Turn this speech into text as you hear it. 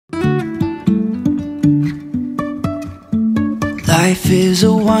Life is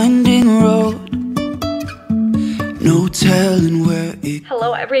a winding road, no telling where it...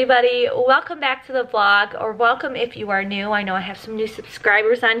 Hello everybody, welcome back to the vlog, or welcome if you are new. I know I have some new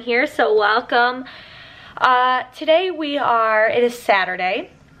subscribers on here, so welcome. Today it is Saturday,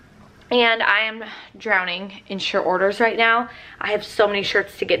 and I am drowning in shirt orders right now. I have so many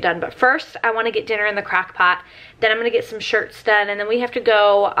shirts to get done, but first I want to get dinner in the crock pot, then I'm going to get some shirts done, and then we have to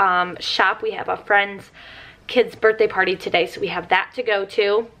go shop. We have a friend's kid's birthday party today, so we have that to go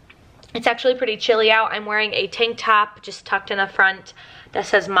to. It's actually pretty chilly out. I'm wearing a tank top just tucked in the front that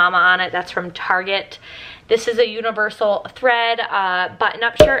says Mama on it. That's from Target. This is a universal thread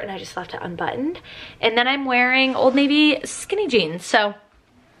button-up shirt, and I just left it unbuttoned. And then I'm wearing Old Navy skinny jeans. So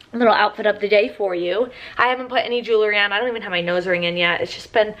a little outfit of the day for you. I haven't put any jewelry on. I don't even have my nose ring in yet. It's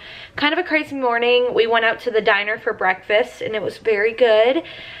just been kind of a crazy morning. We went out to the diner for breakfast, and it was very good.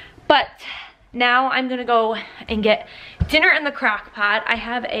 But now I'm gonna go and get dinner in the crock pot. I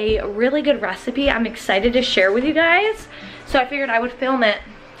have a really good recipe I'm excited to share with you guys. So I figured I would film it.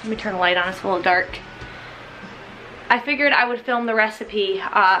 Let me turn the light on, it's a little dark. I figured I would film the recipe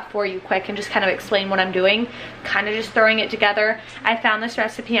for you quick and just kind of explain what I'm doing. Kind of just throwing it together. I found this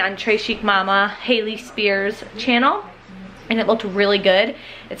recipe on Trey Chic Mama, Haley Spears' channel, and it looked really good.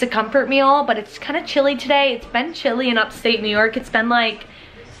 It's a comfort meal, but it's kind of chilly today. It's been chilly in upstate New York. It's been like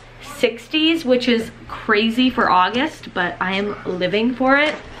 60s, which is crazy for August, but I am living for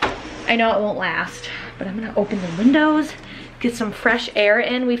it. I know it won't last, but I'm gonna open the windows, get some fresh air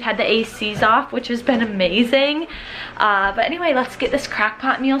in. We've had the ACs off, which has been amazing. But anyway, let's get this crock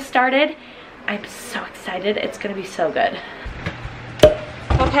pot meal started. I'm so excited. It's gonna be so good.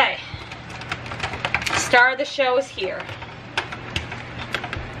 Okay, star of the show is here.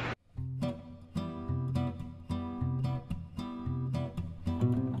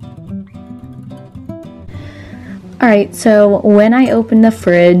 All right, so when I opened the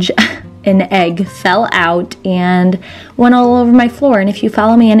fridge, an egg fell out and went all over my floor. And if you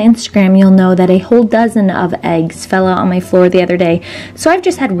follow me on Instagram, you'll know that a whole dozen of eggs fell out on my floor the other day. So I've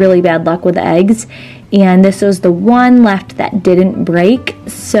just had really bad luck with eggs. And this was the one left that didn't break.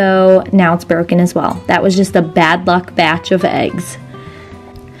 So now it's broken as well. That was just a bad luck batch of eggs.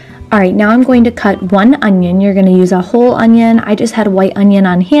 All right, now I'm going to cut one onion. You're gonna use a whole onion. I just had a white onion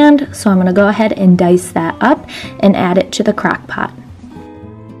on hand, so I'm gonna go ahead and dice that up and add it to the crock pot.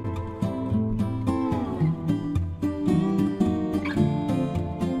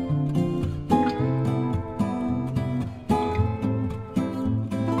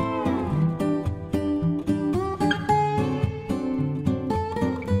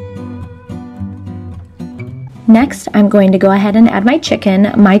 Next, I'm going to go ahead and add my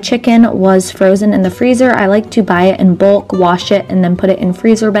chicken. My chicken was frozen in the freezer. I like to buy it in bulk, wash it, and then put it in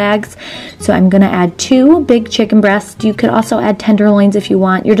freezer bags. So I'm gonna add 2 big chicken breasts. You could also add tenderloins if you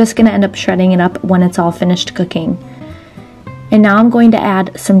want. You're just gonna end up shredding it up when it's all finished cooking. And now I'm going to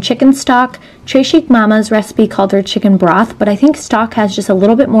add some chicken stock. Trey Chic Mama's recipe called her chicken broth, but I think stock has just a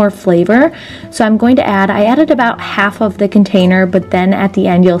little bit more flavor. So I'm going to I added about half of the container, but then at the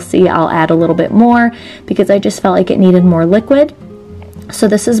end you'll see I'll add a little bit more because I just felt like it needed more liquid. So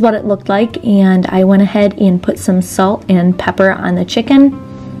this is what it looked like, and I went ahead and put some salt and pepper on the chicken.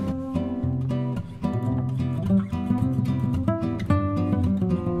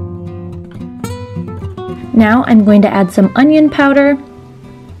 Now I'm going to add some onion powder.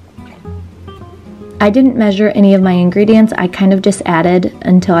 I didn't measure any of my ingredients. I kind of just added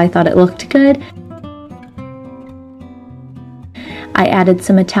until I thought it looked good. I added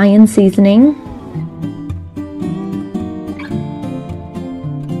some Italian seasoning.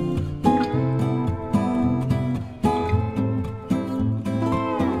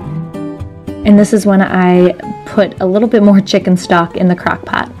 And this is when I put a little bit more chicken stock in the crock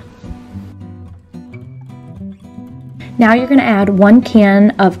pot. Now you're gonna add 1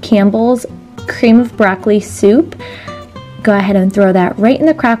 can of Campbell's cream of broccoli soup. Go ahead and throw that right in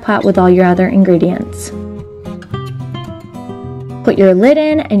the crock pot with all your other ingredients. Put your lid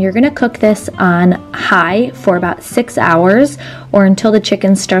in, and you're gonna cook this on high for about 6 hours, or until the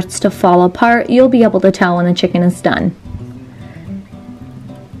chicken starts to fall apart. You'll be able to tell when the chicken is done.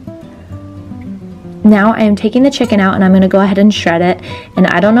 Now I am taking the chicken out, and I'm going to go ahead and shred it. And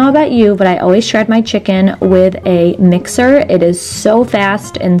I don't know about you, but I always shred my chicken with a mixer. It is so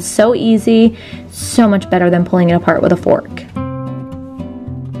fast and so easy, so much better than pulling it apart with a fork.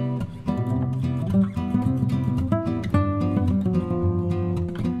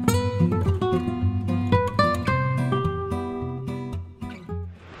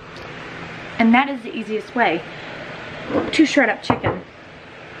 And that is the easiest way to shred up chicken.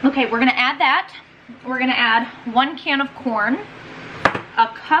 Okay, we're gonna add that. We're gonna add 1 can of corn. a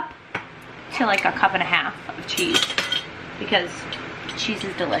cup to like a cup and a half of cheese because cheese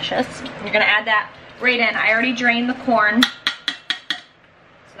is delicious. You're gonna add that right in. I already drained the corn, so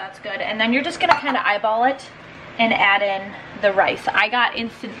that's good. And then you're just gonna kind of eyeball it and add in the rice. I got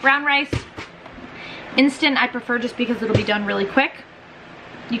instant brown rice. Instant I prefer just because it'll be done really quick.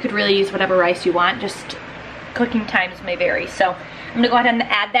 You could really use whatever rice you want, just cooking times may vary. So I'm gonna go ahead and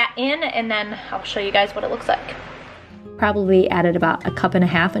add that in, and then I'll show you guys what it looks like. Probably added about a cup and a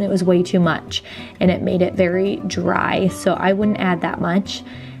half, and it was way too much and it made it very dry, so I wouldn't add that much.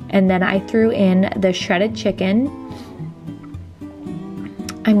 And then I threw in the shredded chicken.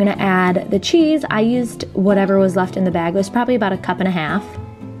 I'm gonna add the cheese. I used whatever was left in the bag. It was probably about a cup and a half.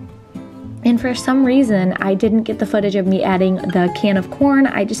 And for some reason, I didn't get the footage of me adding the can of corn.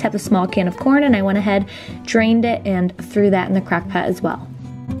 I just have the small can of corn, and I went ahead, drained it, and threw that in the crock pot as well.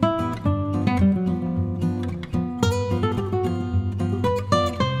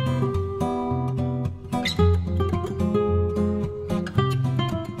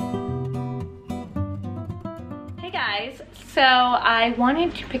 Hey guys, so I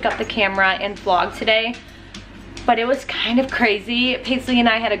wanted to pick up the camera and vlog today, but it was kind of crazy. Paisley and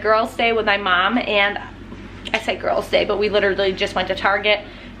I had a girls' day with my mom, and I say girls' day, but we literally just went to Target,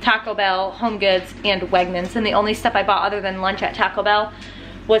 Taco Bell, Home Goods, and Wegmans. And the only stuff I bought other than lunch at Taco Bell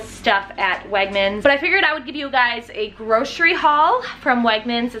was stuff at Wegmans. But I figured I would give you guys a grocery haul from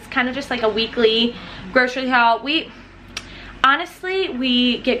Wegmans. It's kind of just like a weekly grocery haul. Honestly,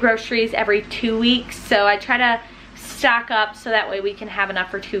 we get groceries every 2 weeks, so I try to stock up so that way we can have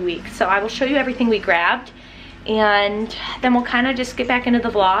enough for 2 weeks. So I will show you everything we grabbed, and then we'll kind of just get back into the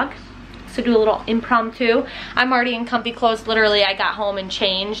vlog. So do a little impromptu. I'm already in comfy clothes. Literally, I got home and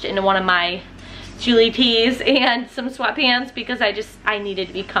changed into one of my Julie tees and some sweatpants because I needed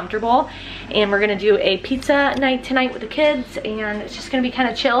to be comfortable. And we're gonna do a pizza night tonight with the kids, and it's just gonna be kind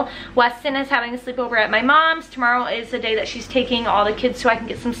of chill. Weston is having a sleepover at my mom's. Tomorrow is the day that she's taking all the kids so I can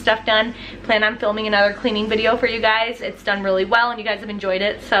get some stuff done. Plan on filming another cleaning video for you guys. It's done really well and you guys have enjoyed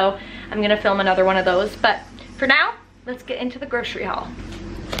it, so I'm gonna film another one of those. But for now, let's get into the grocery haul.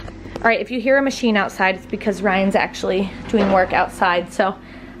 All right, if you hear a machine outside, it's because Ryan's actually doing work outside, so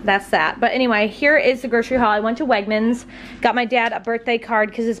that's that. But anyway, here is the grocery haul. I went to Wegmans, got my dad a birthday card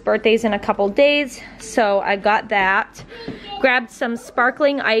because his birthday's in a couple days, so I got that. Grabbed some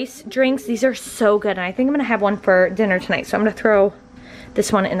sparkling ice drinks. These are so good, and I think I'm gonna have one for dinner tonight, so I'm gonna throw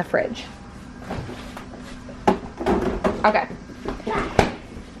this one in the fridge. Okay.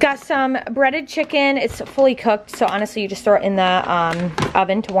 Got some breaded chicken. It's fully cooked, so honestly you just throw it in the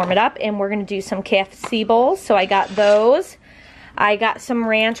oven to warm it up. And we're gonna do some KFC bowls, so I got those. I got some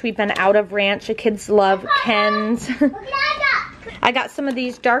ranch. We've been out of ranch. The kids love Ken's. I got some of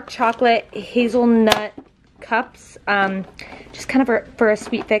these dark chocolate hazelnut cups, just kind of for a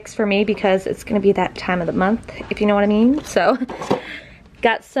sweet fix for me because it's gonna be that time of the month, if you know what I mean. So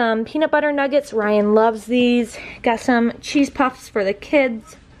got some peanut butter nuggets. Ryan loves these. Got some cheese puffs for the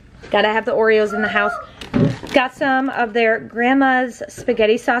kids. Gotta have the Oreos in the house. Got some of their grandma's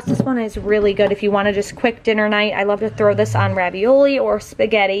spaghetti sauce. This one is really good if you want to just quick dinner night. I love to throw this on ravioli or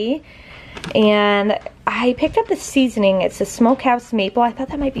spaghetti. And I picked up the seasoning. It's a smokehouse maple. I thought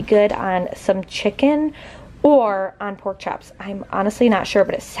that might be good on some chicken or on pork chops. I'm honestly not sure,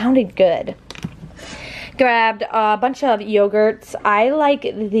 but it sounded good. Grabbed a bunch of yogurts. I like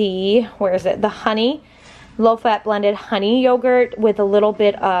the, where is it? The honey. Low-fat blended honey yogurt with a little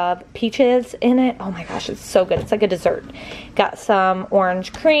bit of peaches in it. Oh my gosh, it's so good. It's like a dessert. Got some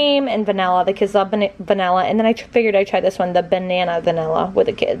orange cream and vanilla. The kids love vanilla. And then I figured I'd try this one, the banana vanilla with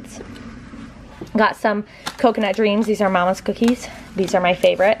the kids. Got some coconut dreams. These are Mama's cookies. These are my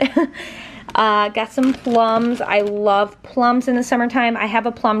favorite. Got some plums. I love plums in the summertime. I have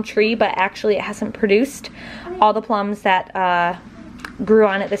a plum tree, but actually it hasn't produced. All the plums that grew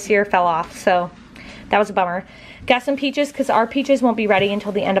on it this year fell off, so that was a bummer. Got some peaches because our peaches won't be ready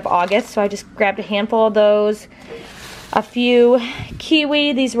until the end of August, so I just grabbed a handful of those. A few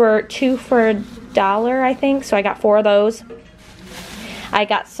kiwi. These were 2 for $1, I think, so I got 4 of those. I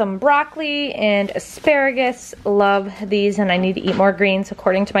got some broccoli and asparagus. Love these, and I need to eat more greens.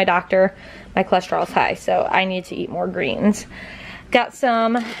 According to my doctor, my cholesterol is high, so I need to eat more greens. Got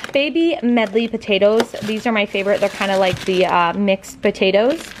some baby medley potatoes. These are my favorite. They're kind of like the mixed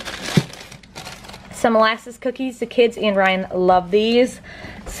potatoes. Some molasses cookies. The kids and Ryan love these.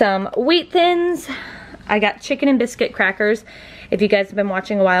 Some wheat thins. I got chicken and biscuit crackers. If you guys have been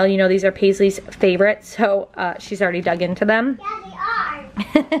watching a while, you know these are Paisley's favorites, so she's already dug into them. Yeah,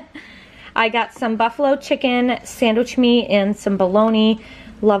 they are. I got some buffalo chicken sandwich meat and some bologna.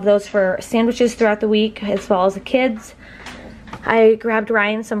 Love those for sandwiches throughout the week as well as the kids. I grabbed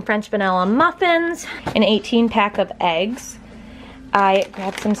Ryan some French vanilla muffins, an 18-pack of eggs. I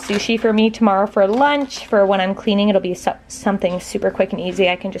grabbed some sushi for me tomorrow for lunch. For when I'm cleaning, it'll be something super quick and easy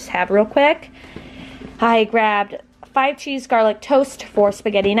I can just have real quick. I grabbed 5 cheese garlic toast for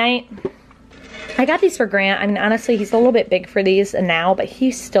spaghetti night. I got these for Grant. I mean, honestly, he's a little bit big for these now, but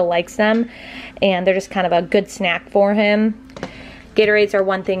he still likes them, and they're just kind of a good snack for him. Gatorades are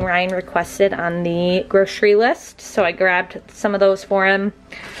one thing Ryan requested on the grocery list, so I grabbed some of those for him.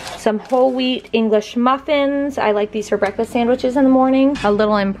 Some whole wheat English muffins. I like these for breakfast sandwiches in the morning. A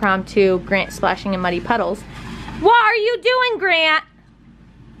little impromptu Grant splashing in muddy puddles. What are you doing, Grant?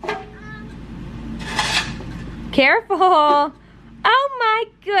 Careful. Oh my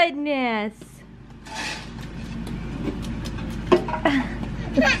goodness.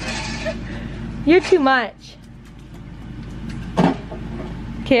 You're too much.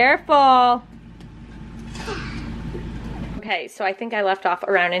 Careful. Okay, so I think I left off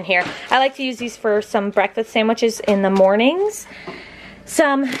around in here. I like to use these for some breakfast sandwiches in the mornings.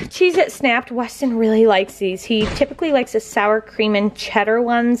 Some Cheez-It Snapped. Weston really likes these. He typically likes the sour cream and cheddar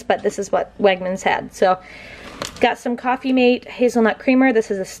ones, but this is what Wegmans had. So, got some Coffee Mate hazelnut creamer. This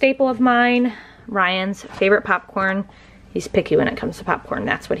is a staple of mine. Ryan's favorite popcorn. He's picky when it comes to popcorn.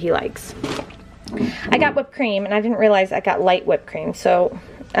 That's what he likes. I got whipped cream, and I didn't realize I got light whipped cream, so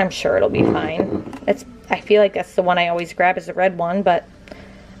I'm sure it'll be fine. I feel like that's the one I always grab, is the red one, but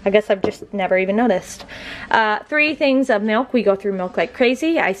I guess I've just never even noticed. 3 things of milk. We go through milk like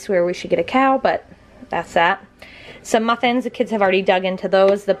crazy. I swear we should get a cow, but that's that. Some muffins. The kids have already dug into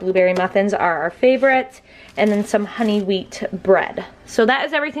those. The blueberry muffins are our favorite. And then some honey wheat bread. So that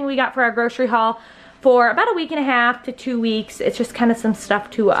is everything we got for our grocery haul for about a week and a half to 2 weeks. It's just kind of some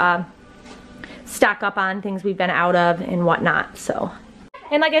stuff to stock up on, things we've been out of and whatnot. So,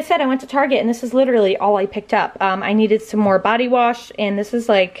 and like I said, I went to Target and this is literally all I picked up. I needed some more body wash, and this is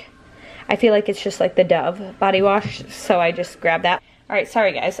like, I feel like it's just like the Dove body wash, so I just grabbed that. Alright,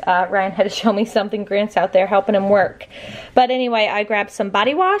 sorry guys, Ryan had to show me something. Grant's out there helping him work. But anyway, I grabbed some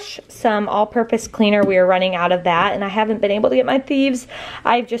body wash, some all-purpose cleaner. We were running out of that, and I haven't been able to get my thieves.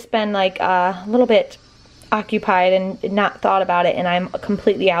 I've just been like a little bit occupied and not thought about it, and I'm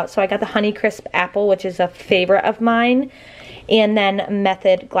completely out. So I got the Honeycrisp Apple, which is a favorite of mine, and then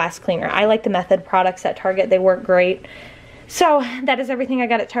Method glass cleaner. I like the Method products at Target. They work great. So that is everything I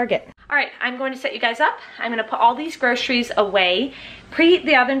got at Target. All right, I'm going to set you guys up. I'm gonna put all these groceries away, preheat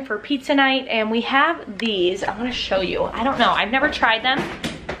the oven for pizza night, and we have these. I wanna show you. I don't know, I've never tried them,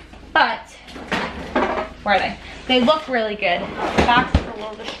 but where are they? They look really good. The box is a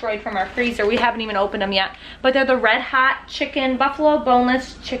little destroyed from our freezer. We haven't even opened them yet, but they're the Red Hot Chicken Buffalo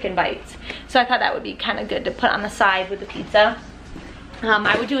Boneless Chicken Bites. So I thought that would be kind of good to put on the side with the pizza.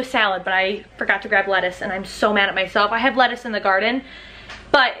 I would do a salad, but I forgot to grab lettuce, and I'm so mad at myself. I have lettuce in the garden,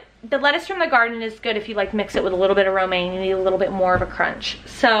 but the lettuce from the garden is good if you like mix it with a little bit of romaine. You need a little bit more of a crunch.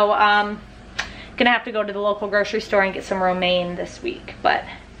 So gonna have to go to the local grocery store and get some romaine this week. But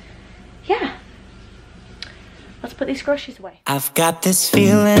yeah, let's put these groceries away. I've got this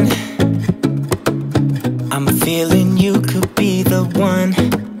feeling, I'm feeling you could be the one.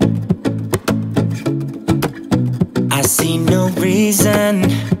 I see no reason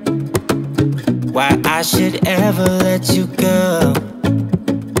why I should ever let you go.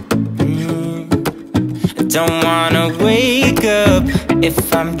 Don't wanna wake up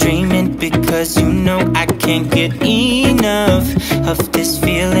if I'm dreaming, because you know I can't get enough of this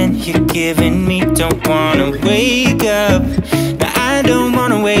feeling you're giving me. Don't wanna wake up, no, I don't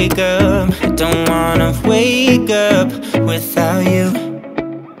wanna wake up. I don't wanna wake up without you,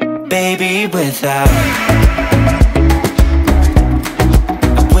 baby, without.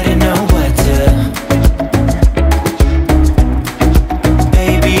 I wouldn't know what to,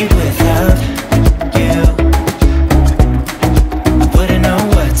 baby, without you.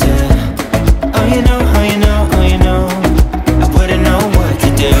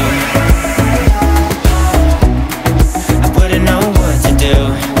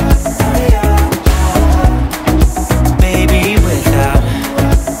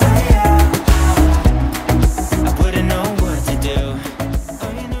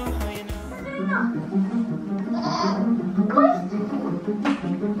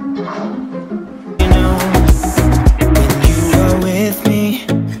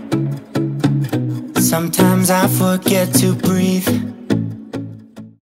 Sometimes I forget to breathe.